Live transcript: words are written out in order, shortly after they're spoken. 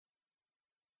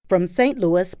from St.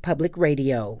 Louis Public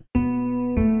Radio.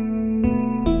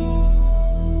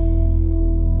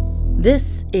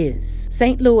 This is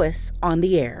St. Louis on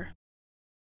the Air.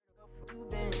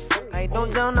 I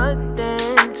don't tell nothing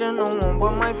to no one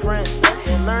but my friends.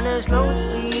 And learning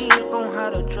slowly on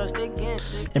how to trust again.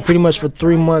 And pretty much for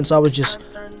 3 months, I was just,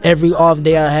 every off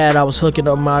day I had, I was hooking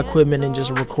up my equipment and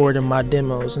just recording my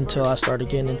demos until I started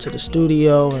getting into the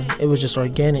studio, and it was just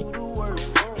organic.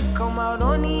 Come out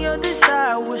on the other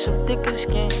side with some thicker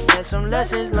skin and some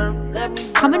lessons learned.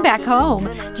 Coming back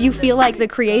home, do you feel like the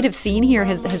creative scene here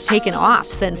has taken off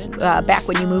since back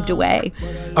when you moved away?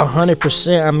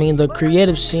 100%. I mean, the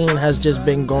creative scene has just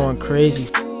been going crazy.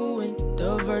 So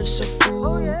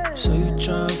you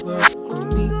try to work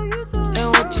with me,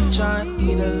 and what you try to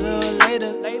eat a little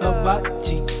later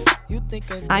about you.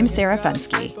 I'm Sarah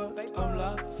Fensky.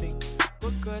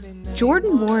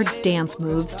 Jordan Ward's dance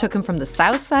moves took him from the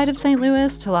south side of St.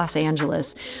 Louis to Los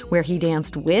Angeles, where he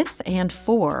danced with and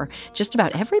for just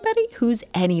about everybody who's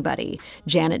anybody.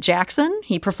 Janet Jackson,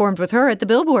 he performed with her at the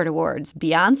Billboard Awards.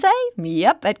 Beyonce?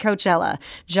 Yep, at Coachella.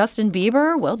 Justin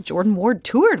Bieber? Well, Jordan Ward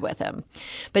toured with him.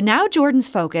 But now Jordan's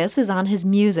focus is on his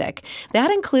music.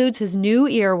 That includes his new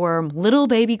earworm, Little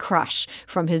Baby Crush,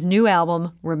 from his new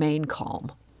album, Remain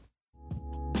Calm.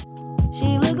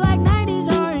 She looked like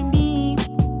 90s R&B.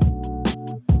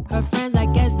 Her friends like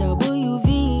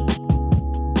SWV.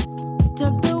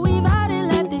 Took the weave out and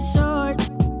left it short.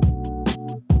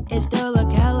 It still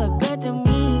look hella good to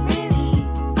me. Really,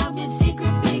 I'm your secret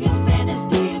biggest fan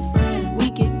and stay a friend.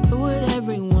 We can do it,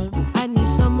 everyone. I need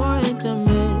some more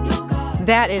intimate.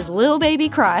 That is Lil Baby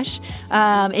Crush.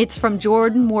 It's from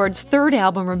Jordan Ward's third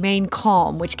album, Remain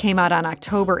Calm, which came out on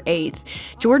October 8th.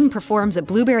 Jordan performs at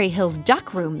Blueberry Hills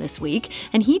Duck Room this week,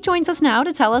 and he joins us now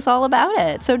to tell us all about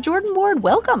it. So Jordan Ward,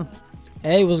 welcome.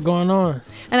 Hey, what's going on?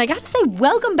 And I got to say,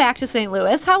 welcome back to St.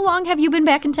 Louis. How long have you been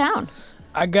back in town?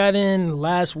 I got in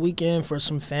last weekend for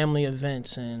some family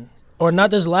events, or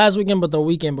not this last weekend, but the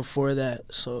weekend before that.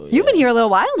 So yeah. You've been here a little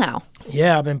while now.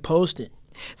 Yeah, I've been posted.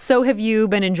 So have you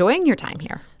been enjoying your time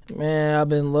here? Man, I've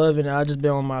been loving it. I just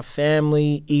been with my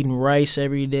family, eating rice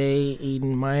every day,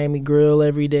 eating Miami Grill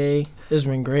every day. It's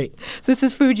been great. So this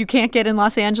is food you can't get in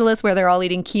Los Angeles, where they're all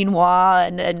eating quinoa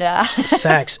and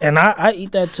Facts. And I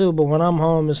eat that too, but when I'm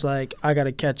home, it's like I got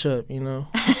to catch up, you know?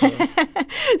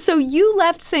 So you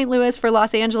left St. Louis for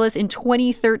Los Angeles in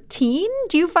 2013.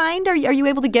 Do you find, are you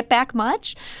able to get back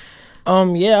much?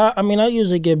 Yeah, I mean, I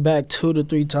usually get back 2 to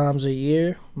 3 times a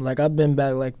year. Like, I've been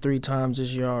back like 3 times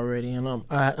this year already, and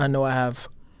I know I have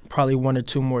probably 1 or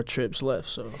 2 more trips left.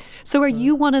 So are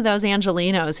you one of those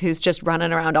Angelinos who's just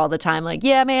running around all the time like,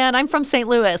 yeah, man, I'm from St.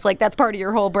 Louis. Like, that's part of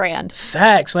your whole brand.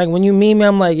 Facts. Like, when you meet me,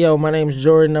 I'm like, yo, my name's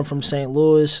Jordan. I'm from St.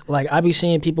 Louis. Like, I be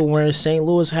seeing people wearing St.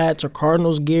 Louis hats or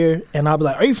Cardinals gear, and I'll be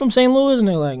like, are you from St. Louis? And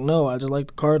they're like, no, I just like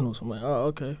the Cardinals. I'm like, oh,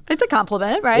 okay. It's a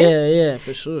compliment, right? Yeah,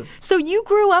 for sure. So you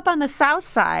grew up on the south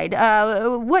side.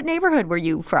 What neighborhood were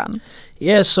you from?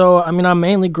 Yeah, so, I mean, I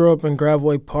mainly grew up in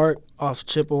Gravois Park off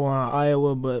Chippewa,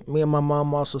 Iowa, but me and my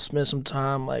mom also spent some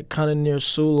time, like, kind of near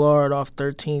Soulard off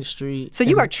 13th Street. So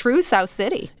you are true South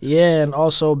City. Yeah, and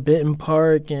also Benton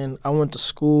Park, and I went to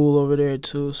school over there,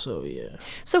 too, so, yeah.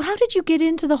 So how did you get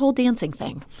into the whole dancing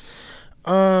thing?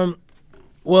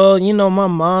 Well, you know, my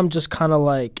mom just kind of,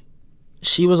 like,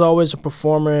 she was always a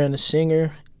performer and a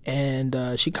singer, and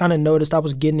she kind of noticed I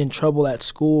was getting in trouble at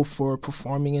school for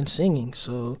performing and singing.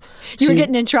 So you were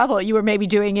getting in trouble. You were maybe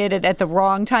doing it at the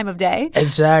wrong time of day?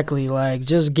 Exactly, like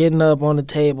just getting up on the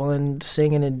table and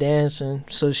singing and dancing.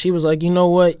 So she was like, you know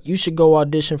what? You should go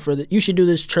audition you should do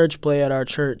this church play at our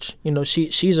church. You know, she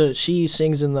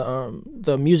sings in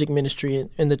the music ministry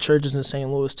in the churches in St.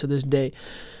 Louis to this day.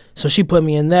 So she put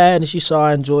me in that, and she saw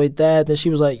I enjoyed that. Then she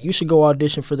was like, you should go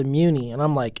audition for the Muni. And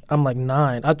I'm like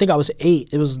 9. I think I was 8.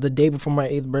 It was the day before my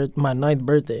 9th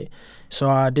birthday. So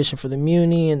I auditioned for the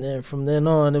Muni, and then from then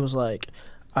on, it was like,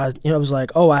 I was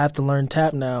like, oh, I have to learn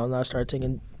tap now. And I started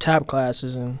taking tap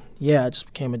classes, and yeah, I just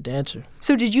became a dancer.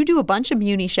 So did you do a bunch of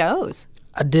Muni shows?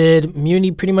 I did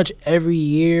Muni pretty much every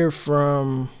year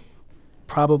from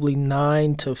probably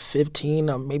 9 to 15.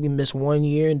 I maybe missed 1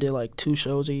 year and did like 2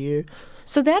 shows a year.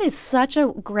 So that is such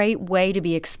a great way to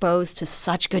be exposed to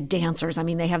such good dancers. I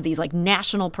mean, they have these like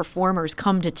national performers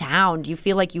come to town. Do you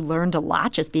feel like you learned a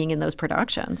lot just being in those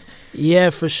productions? Yeah,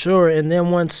 for sure. And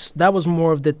then once that was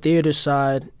more of the theater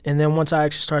side. And then once I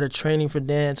actually started training for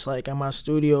dance, like at my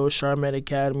studio, Charmet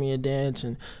Academy of Dance,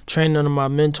 and training under my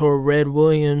mentor, Red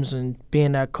Williams, and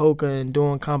being at Coca and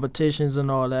doing competitions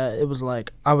and all that, it was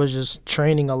like I was just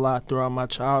training a lot throughout my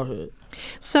childhood.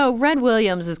 So Red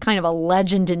Williams is kind of a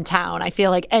legend in town. I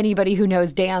feel like anybody who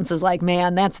knows dance is like,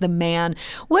 man, that's the man.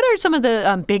 What are some of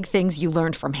the big things you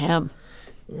learned from him?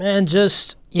 Man,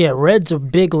 Red's a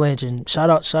big legend. Shout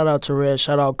out to Red.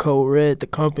 Shout out Code Red, the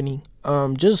company.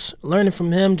 Just learning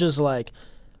from him, just like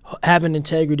having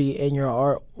integrity in your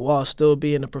art while still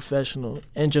being a professional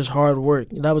and just hard work.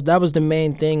 That was the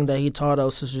main thing that he taught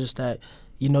us, is just that,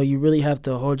 you know, you really have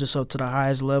to hold yourself to the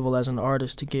highest level as an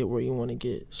artist to get where you want to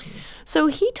get. So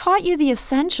he taught you the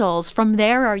essentials. From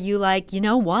there, are you like, you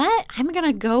know what? I'm going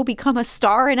to go become a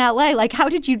star in LA. Like, how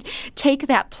did you take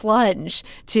that plunge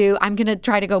to, I'm going to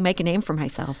try to go make a name for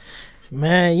myself?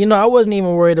 Man, you know, I wasn't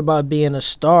even worried about being a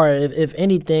star. If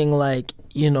anything, like,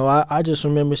 you know, I just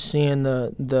remember seeing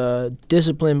the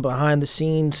Discipline behind the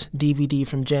scenes DVD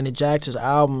from Janet Jackson's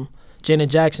album.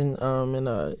 Janet Jackson,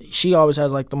 and she always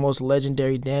has like the most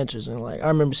legendary dancers, and like I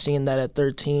remember seeing that at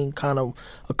 13, kind of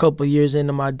a couple years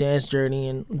into my dance journey,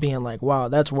 and being like, wow,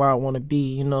 that's where I want to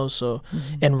be, you know. So,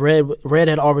 and Red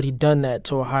had already done that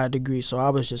to a higher degree, so I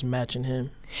was just matching him.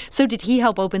 So did he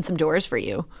help open some doors for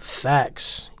you?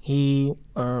 Facts. He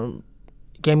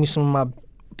gave me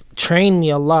trained me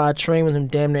a lot. I trained with him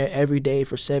damn near every day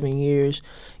for 7 years.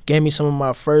 Gave me some of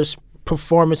my first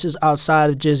performances outside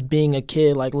of just being a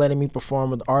kid, like letting me perform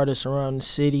with artists around the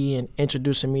city and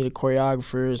introducing me to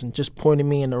choreographers and just pointing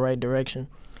me in the right direction.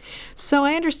 So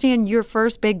I understand your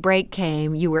first big break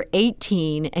came, you were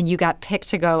 18, and you got picked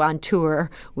to go on tour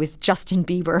with Justin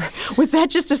Bieber. Was that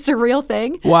just a surreal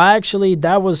thing? Well, actually,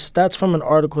 that's from an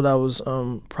article that was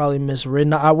probably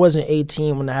miswritten. I wasn't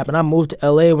 18 when that happened. I moved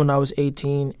to LA when I was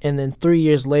 18, and then 3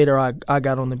 years later, I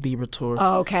got on the Bieber tour.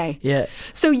 Oh, okay. Yeah.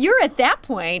 So you're at that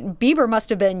point, Bieber must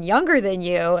have been younger than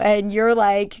you, and you're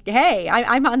like, hey,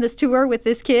 I'm on this tour with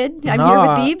this kid. I'm here with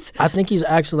Biebs. I think he's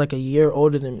actually like a year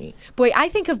older than me. Boy, I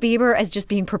think of Bieber as just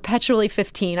being perpetually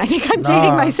 15. I think I'm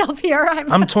dating myself here.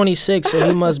 I'm 26, so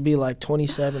he must be like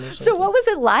 27 or something. So what was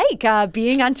it like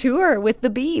being on tour with the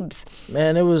Biebs?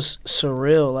 Man, it was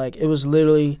surreal. Like, it was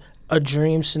literally a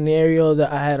dream scenario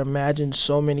that I had imagined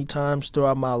so many times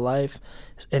throughout my life.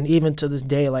 And even to this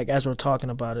day, like, as we're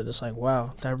talking about it, it's like,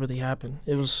 wow, that really happened.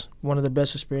 It was one of the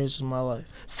best experiences of my life.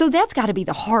 So that's got to be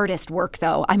the hardest work,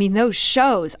 though. I mean, those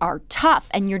shows are tough,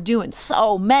 and you're doing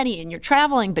so many, and you're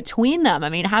traveling between them. I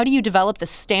mean, how do you develop the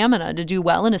stamina to do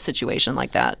well in a situation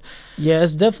like that? Yeah,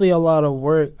 it's definitely a lot of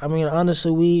work. I mean, honestly,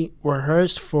 we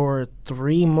rehearsed for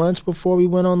 3 months before we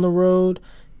went on the road,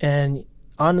 and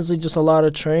honestly, just a lot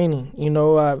of training. You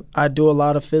know, I do a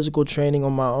lot of physical training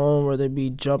on my own, whether it be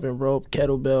jumping rope,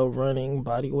 kettlebell, running,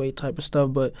 body weight type of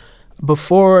stuff. But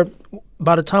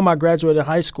by the time I graduated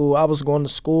high school, I was going to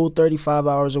school 35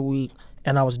 hours a week,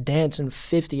 and I was dancing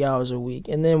 50 hours a week.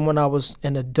 And then when I was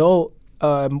an adult,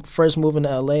 first moving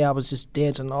to LA, I was just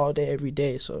dancing all day, every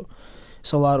day. So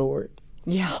it's a lot of work.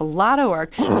 Yeah, a lot of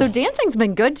work. So dancing's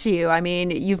been good to you. I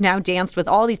mean, you've now danced with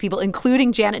all these people,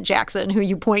 including Janet Jackson, who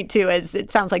you point to as,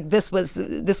 it sounds like this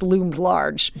loomed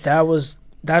large.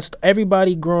 That's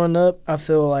everybody growing up. I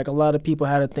feel like a lot of people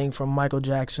had a thing for Michael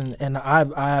Jackson, and I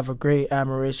have a great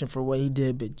admiration for what he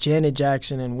did. But Janet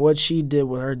Jackson and what she did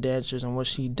with her dancers and what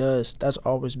she does, that's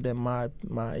always been my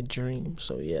dream.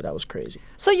 So yeah, that was crazy.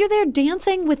 So you're there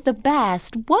dancing with the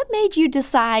best. What made you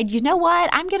decide, you know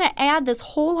what, I'm going to add this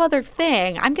whole other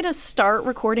thing. I'm going to start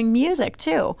recording music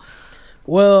too?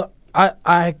 Well,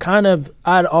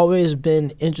 I'd always been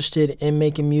interested in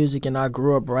making music, and I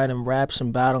grew up writing raps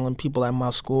and battling people at my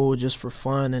school just for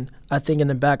fun. And I think in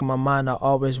the back of my mind, I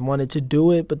always wanted to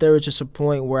do it, but there was just a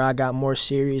point where I got more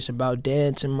serious about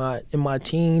dance in my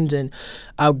teens, and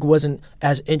I wasn't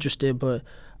as interested. But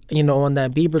you know, on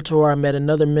that Bieber tour, I met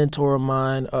another mentor of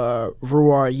mine,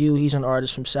 Ru. He's an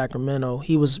artist from Sacramento.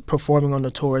 He was performing on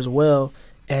the tour as well.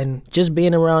 And just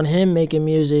being around him making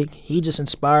music, he just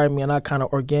inspired me, and I kind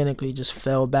of organically just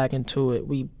fell back into it.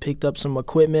 We picked up some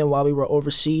equipment while we were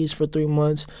overseas for 3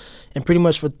 months, and pretty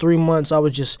much for 3 months, I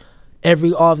was just,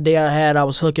 every off day I had, I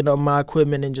was hooking up my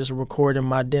equipment and just recording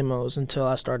my demos until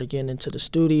I started getting into the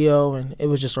studio, and it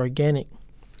was just organic.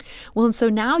 Well, and so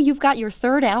now you've got your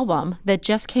third album that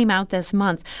just came out this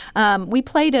month. We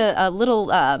played a little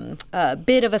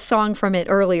bit of a song from it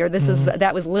earlier.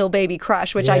 That was Lil Baby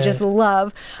Crush, which I just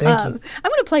love. Thank you. I'm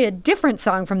going to play a different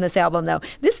song from this album, though.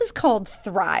 This is called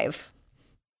Thrive.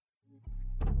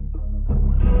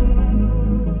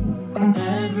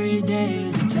 Every day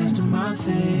is a test of my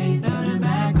faith. Building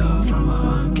back up from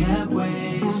my unkept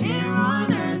ways. Here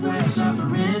on earth where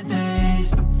suffering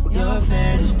pays. You're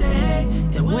fair to stay,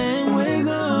 and when we're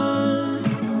gone,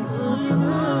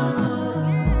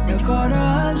 you'll call to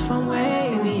us from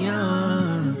way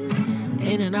beyond.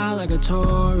 In and all like a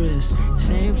tourist.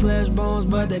 Same flesh bones,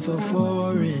 but they feel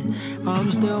foreign. I'm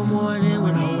still mourning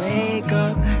when I wake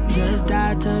up. Just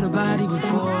died to the body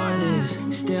before this.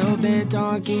 Still bent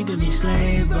on keeping me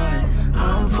slave, but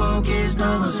I'm focused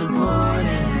on what's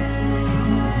important.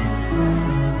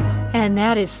 And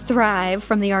that is Thrive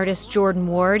from the artist Jordan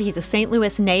Ward. He's a St.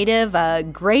 Louis native, a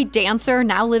great dancer,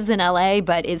 now lives in LA,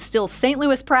 but is still St.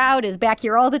 Louis proud, is back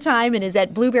here all the time, and is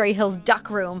at Blueberry Hills Duck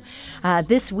Room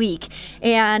this week.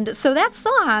 And so that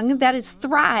song, that is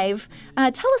Thrive,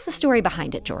 tell us the story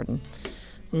behind it, Jordan.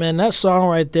 Man, that song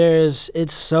right there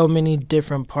it's so many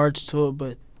different parts to it,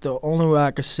 but the only way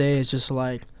I could say is just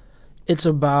like, it's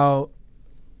about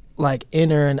like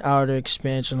inner and outer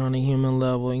expansion on a human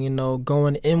level, you know,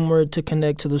 going inward to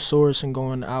connect to the source and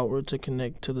going outward to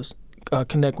connect to the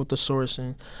connect with the source.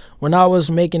 And when I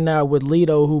was making that with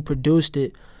Lito, who produced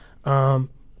it,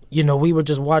 you know, we were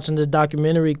just watching this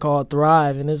documentary called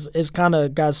Thrive, and it's kind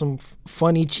of got some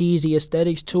funny, cheesy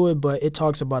aesthetics to it, but it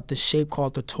talks about this shape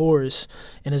called the torus,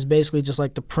 and it's basically just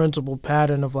like the principal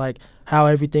pattern of like how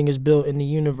everything is built in the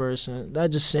universe. And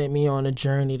that just sent me on a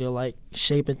journey to like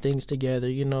shaping things together,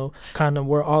 you know, kind of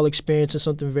we're all experiencing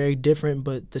something very different,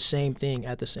 but the same thing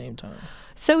at the same time.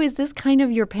 So is this kind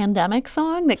of your pandemic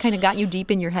song that kind of got you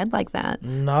deep in your head like that?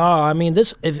 No, I mean,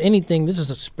 this, if anything, this is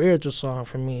a spiritual song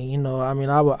for me. You know, I mean,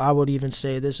 I would even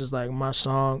say this is like my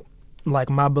song, like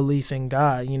my belief in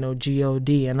God, you know,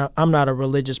 G-O-D. And I'm not a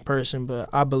religious person, but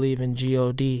I believe in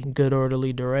G-O-D, Good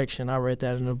Orderly Direction. I read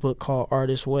that in a book called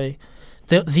Artist Way,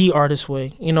 the Artist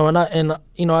Way. You know, and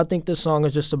you know, I think this song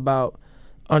is just about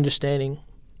understanding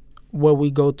what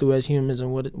we go through as humans and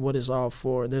what it's all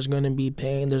for. There's going to be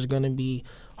pain, there's going to be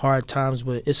hard times,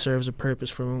 but it serves a purpose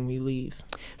for when we leave.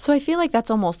 So I feel like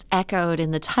that's almost echoed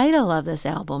in the title of this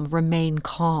album, Remain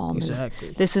Calm.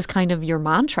 Exactly. This is kind of your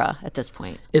mantra at this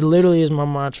point. It literally is my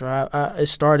mantra. It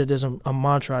started as a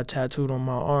mantra I tattooed on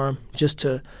my arm just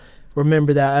to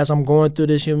remember that as I'm going through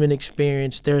this human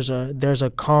experience, there's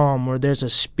a calm, or there's a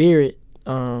spirit,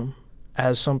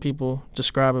 as some people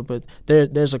describe it, but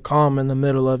there's a calm in the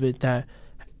middle of it that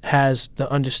has the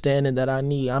understanding that I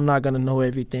need. I'm not going to know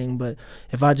everything, but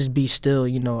if I just be still,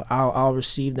 you know, I'll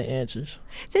receive the answers.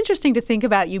 It's interesting to think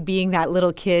about you being that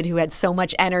little kid who had so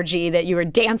much energy that you were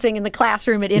dancing in the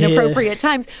classroom at inappropriate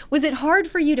times. Was it hard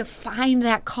for you to find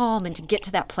that calm and to get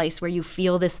to that place where you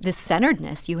feel this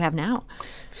centeredness you have now?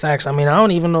 Facts. I mean, I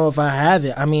don't even know if I have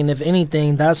it. I mean, if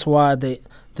anything, that's why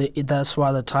that's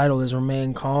why the title is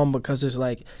Remain Calm, because it's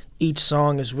like each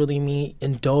song is really me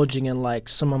indulging in like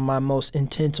some of my most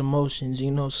intense emotions, you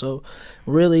know. So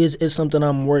really it's something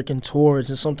I'm working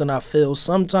towards. It's something I feel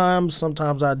sometimes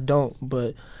I don't.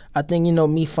 But I think, you know,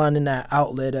 me finding that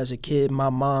outlet as a kid, my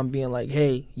mom being like,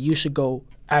 hey, you should go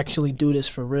actually do this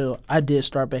for real. I did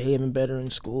start behaving better in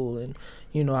school, and,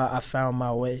 you know, I found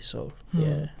my way. So,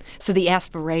 yeah. So the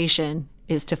aspiration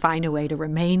is to find a way to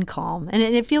remain calm. And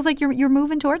it feels like you're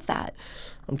moving towards that.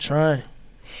 I'm trying.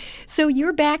 So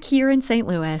you're back here in St.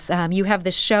 Louis. You have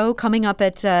the show coming up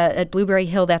at Blueberry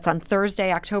Hill. That's on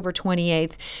Thursday, October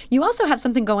 28th. You also have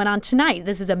something going on tonight.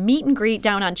 This is a meet and greet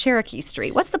down on Cherokee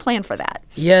Street. What's the plan for that?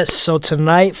 Yes, so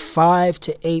tonight, 5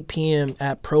 to 8 p.m.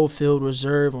 at Profield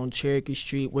Reserve on Cherokee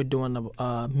Street, we're doing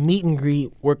a meet and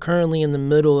greet. We're currently in the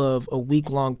middle of a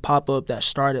week-long pop-up that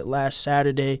started last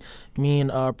Saturday. Me and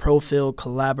Profield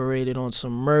collaborated on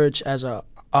some merch as a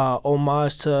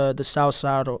homage to the South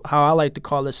Side, or how I like to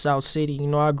call it, South City. You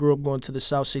know, I grew up going to the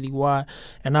South City Y,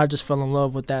 and I just fell in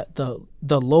love with that, the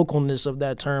localness of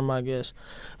that term, I guess.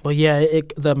 But yeah,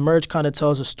 the merch kind of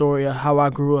tells a story of how I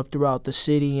grew up throughout the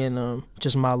city and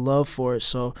just my love for it.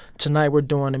 So tonight we're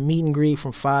doing a meet and greet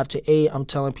from 5 to 8. I'm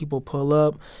telling people pull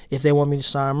up. If they want me to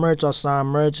sign merch, I'll sign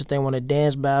merch. If they want a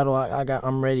dance battle,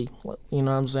 I'm ready. You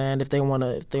know what I'm saying? If they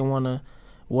wanna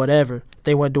whatever. If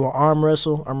they want to do an arm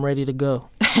wrestle, I'm ready to go.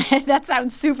 That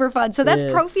sounds super fun. So that's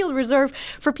Profield Reserve.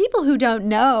 For people who don't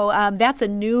know, that's a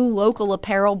new local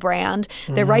apparel brand.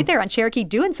 They're right there on Cherokee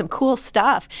doing some cool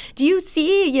stuff. Do you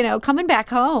see, you know, coming back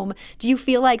home, do you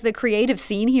feel like the creative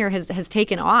scene here has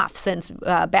taken off since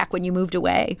back when you moved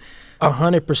away?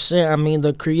 100%. I mean,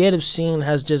 the creative scene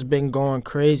has just been going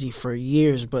crazy for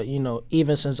years, but, you know,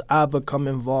 even since I've become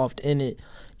involved in it,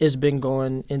 it's been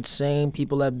going insane.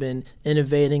 People have been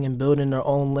innovating and building their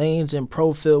own lanes, and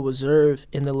Profield Reserve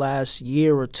in the last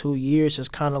year or 2 years has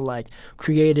kind of like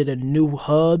created a new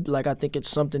hub. Like, I think it's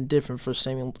something different for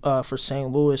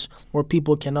St. Louis, where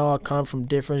people can all come from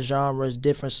different genres,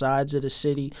 different sides of the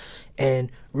city,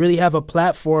 and really have a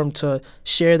platform to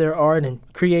share their art and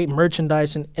create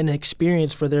merchandise and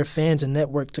experience for their fans and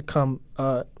network to come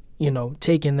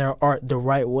taking their art the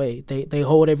right way. They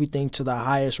hold everything to the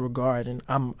highest regard, and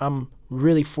I'm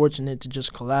really fortunate to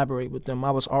just collaborate with them.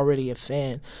 I was already a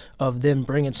fan of them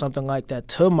bringing something like that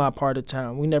to my part of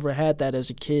town. We never had that as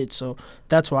a kid, so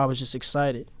that's why I was just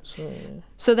excited.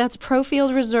 So that's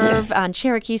Profield Reserve on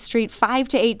Cherokee Street, 5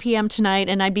 to 8 p.m. tonight,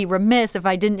 and I'd be remiss if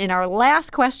I didn't, in our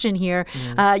last question here,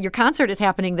 your concert is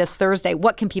happening this Thursday.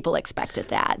 What can people expect at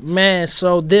that? Man,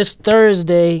 so this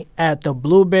Thursday at the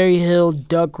Blueberry Hill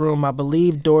Duck Room, I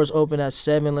believe doors open at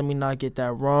 7. Let me not get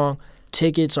that wrong.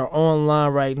 Tickets are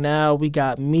online right now. We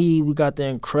got me. We got the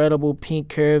incredible Pink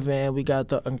Caravan. We got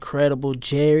the incredible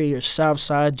Jerry or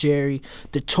Southside Jerry.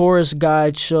 The Tourist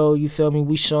Guide show. You feel me?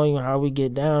 We showing you how we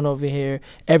get down over here.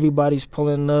 Everybody's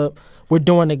pulling up. We're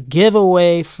doing a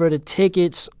giveaway for the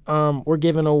tickets. We're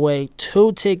giving away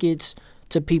 2 tickets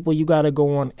to people. You got to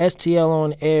go on STL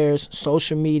on Air's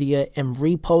social media and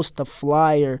repost the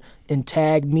flyer and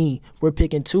tag me. We're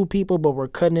picking 2 people, but we're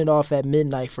cutting it off at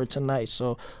midnight for tonight.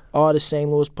 So all the St.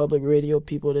 Louis Public Radio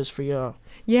people, this for y'all.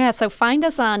 Yeah, so find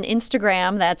us on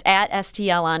Instagram. That's at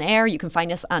STL on Air. You can find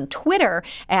us on Twitter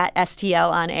at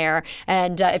STL on Air.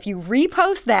 And if you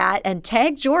repost that and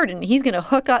tag Jordan, he's going to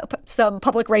hook up some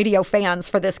public radio fans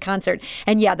for this concert.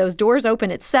 And yeah, those doors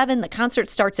open at 7. The concert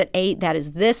starts at 8. That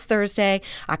is this Thursday,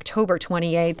 October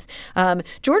 28th.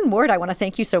 Jordan Ward, I want to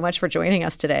thank you so much for joining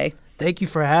us today. Thank you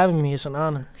for having me. It's an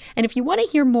honor. And if you want to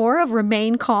hear more of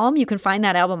Remain Calm, you can find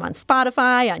that album on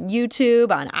Spotify, on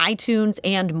YouTube, on iTunes,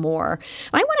 and more.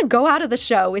 I want to go out of the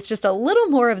show with just a little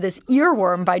more of this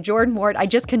earworm by Jordan Ward. I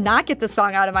just cannot get the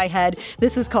song out of my head.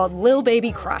 This is called Lil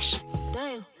Baby Crush.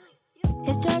 Damn,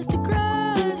 it's just a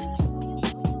crush.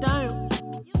 Damn,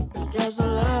 it's just a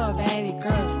little baby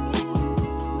crush.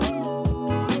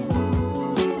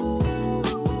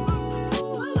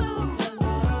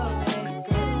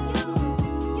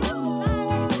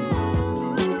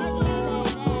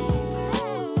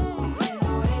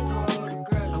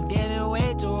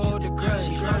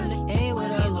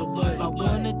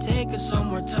 Take her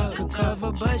somewhere tough, could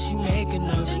cover, but she making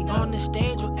up. She on the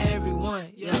stage with everyone,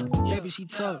 yeah, baby, she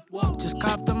tough. Just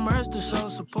cop the merch to show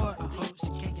support. I hope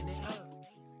she kicking it up.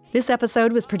 This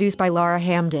episode was produced by Laura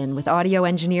Hamden with audio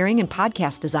engineering and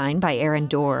podcast design by Aaron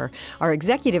Dorr. Our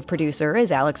executive producer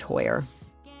is Alex Hoyer.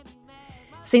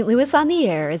 St. Louis on the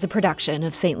Air is a production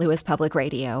of St. Louis Public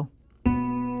Radio.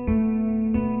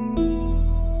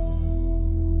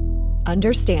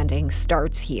 Understanding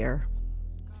starts here.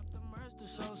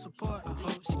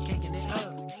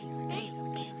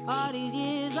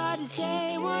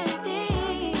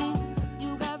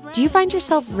 Do you find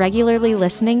yourself regularly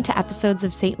listening to episodes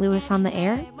of St. Louis on the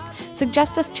Air?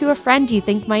 Suggest us to a friend you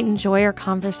think might enjoy our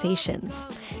conversations.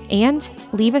 And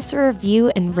leave us a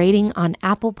review and rating on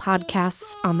Apple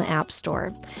Podcasts on the App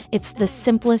Store. It's the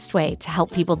simplest way to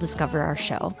help people discover our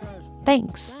show.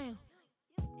 Thanks.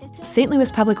 St.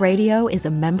 Louis Public Radio is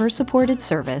a member-supported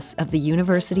service of the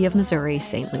University of Missouri,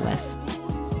 St. Louis.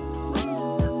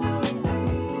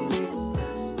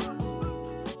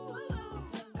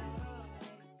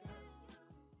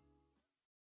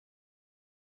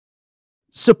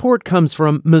 Support comes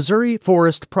from Missouri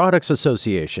Forest Products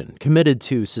Association, committed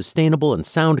to sustainable and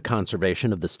sound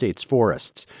conservation of the state's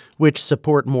forests, which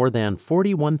support more than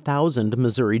 41,000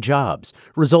 Missouri jobs,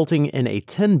 resulting in a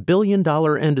 $10 billion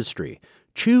industry.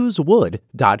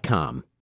 ChooseWood.com.